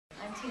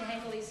Tina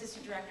Henkel, the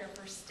Assistant Director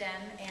for STEM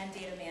and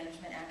Data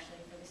Management, actually,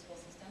 for the school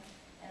system.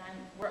 And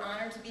we're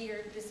honored to be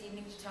here this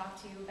evening to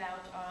talk to you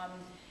about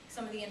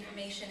some of the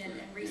information and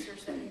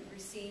research that we've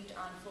received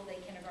on full-day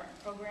kindergarten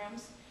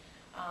programs.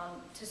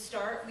 To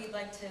start, we'd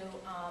like to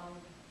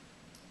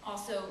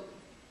also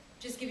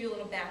just give you a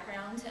little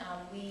background.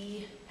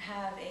 We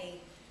have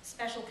a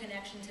special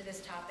connection to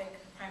this topic,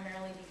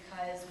 primarily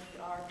because we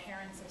are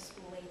parents of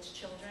school-age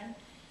children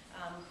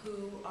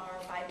who are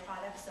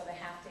byproducts of a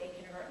half-day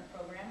kindergarten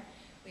program.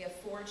 We have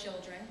 4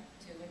 children,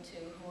 2 and 2,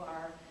 who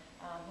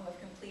have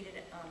completed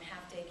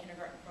half-day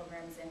kindergarten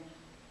programs, and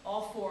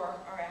all 4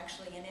 are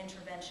actually in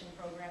intervention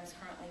programs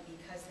currently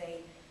because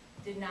they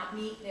did not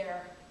meet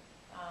their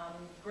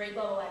grade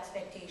level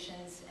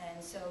expectations,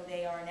 and so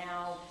they are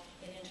now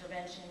in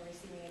intervention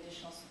receiving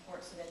additional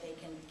support so that they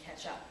can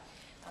catch up.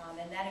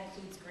 And that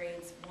includes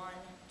grades 1,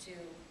 2,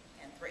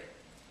 and 3.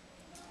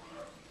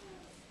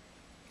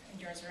 And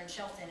yours are in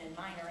Shelton and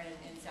mine are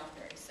in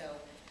Southbury. So,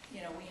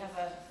 you know, we have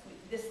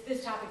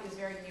this topic is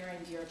very near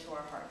and dear to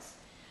our hearts.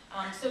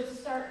 So to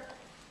start,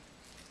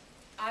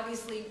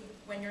 obviously,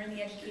 when you're in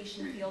the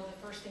education field, the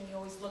first thing you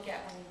always look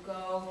at when you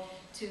go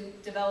to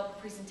develop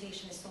a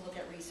presentation is to look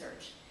at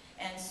research.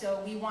 And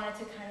so we wanted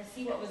to kind of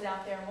see what was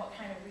out there and what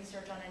kind of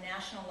research on a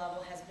national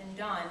level has been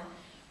done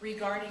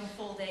regarding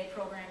full-day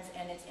programs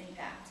and its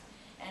impact.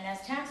 And as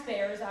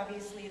taxpayers,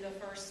 obviously, the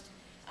first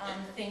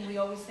thing we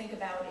always think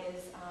about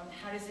is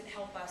how does it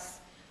help us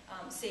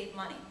save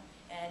money?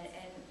 And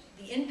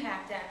the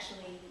impact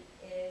actually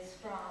is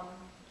from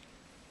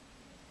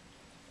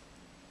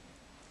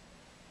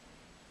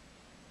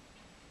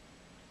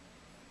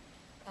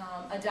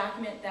a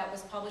document that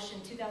was published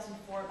in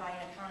 2004 by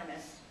an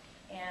economist.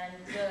 And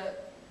the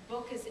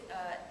book is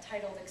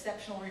titled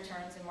Exceptional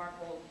Returns, and Mark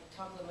will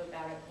talk a little bit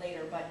about it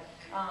later. But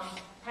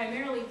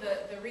primarily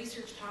the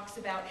research talks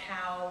about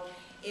how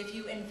if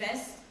you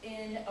invest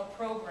in a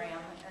program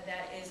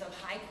that is of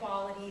high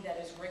quality, that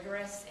is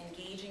rigorous,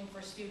 engaging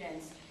for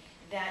students,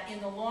 that in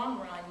the long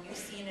run you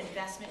see an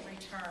investment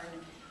return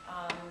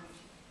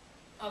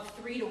of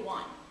 3 to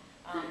 1.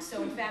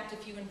 So in fact,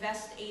 if you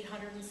invest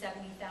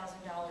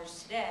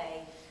 $870,000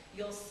 today,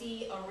 you'll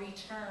see a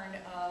return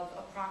of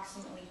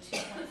approximately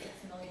 $2.6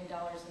 million in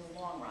the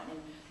long run. And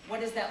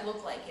what does that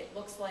look like? It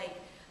looks like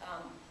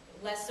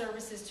less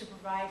services to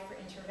provide for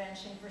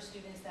intervention for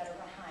students that are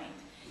behind.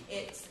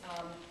 It's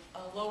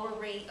a lower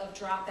rate of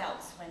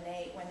dropouts when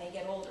they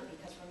get older,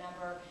 because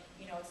remember,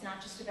 you know, it's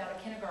not just about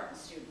a kindergarten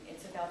student.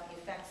 It's about the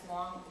effects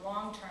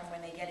long term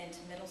when they get into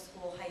middle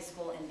school, high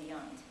school, and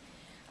beyond.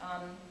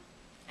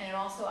 And it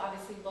also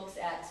obviously looks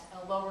at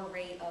a lower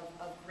rate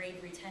of grade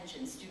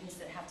retention, students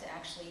that have to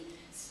actually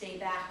stay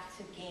back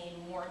to gain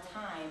more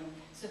time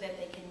so that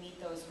they can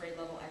meet those grade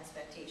level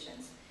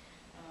expectations.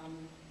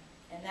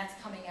 And that's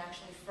coming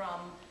actually from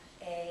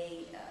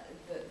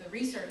the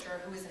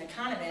researcher who is an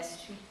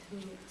economist who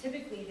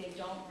typically they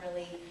don't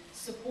really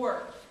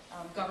support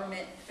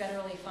government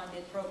federally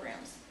funded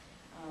programs.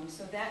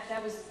 So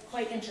that was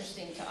quite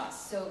interesting to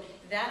us. So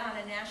that on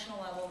a national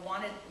level,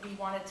 we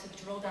wanted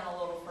to drill down a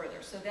little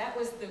further. So that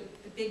was the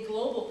big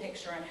global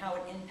picture on how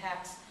it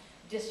impacts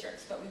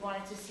districts, but we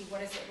wanted to see what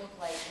does it look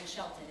like in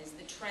Shelton. Is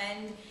the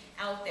trend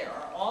out there?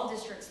 Are all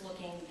districts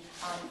looking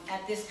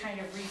at this kind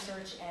of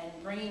research and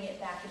bringing it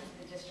back into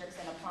the districts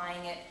and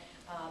applying it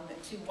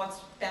to what's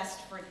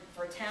best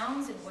for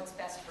towns and what's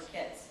best for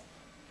kids?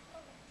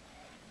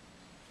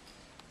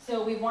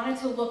 So we wanted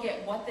to look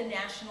at what the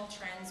national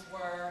trends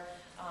were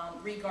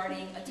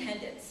regarding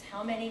attendance.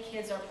 How many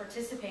kids are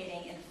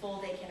participating in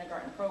full-day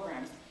kindergarten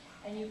programs?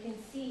 And you can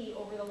see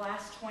over the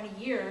last 20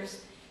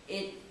 years,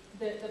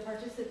 the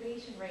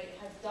participation rate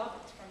has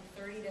doubled from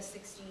 30 to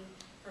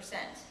 60%.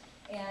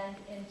 And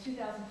in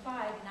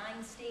 2005,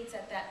 9 states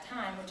at that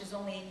time, which is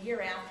only a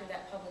year after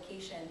that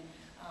publication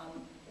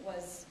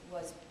was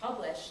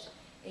published,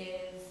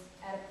 is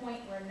at a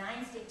point where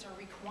 9 states are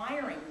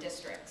requiring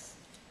districts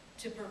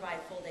to provide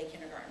full-day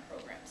kindergarten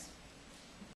programs.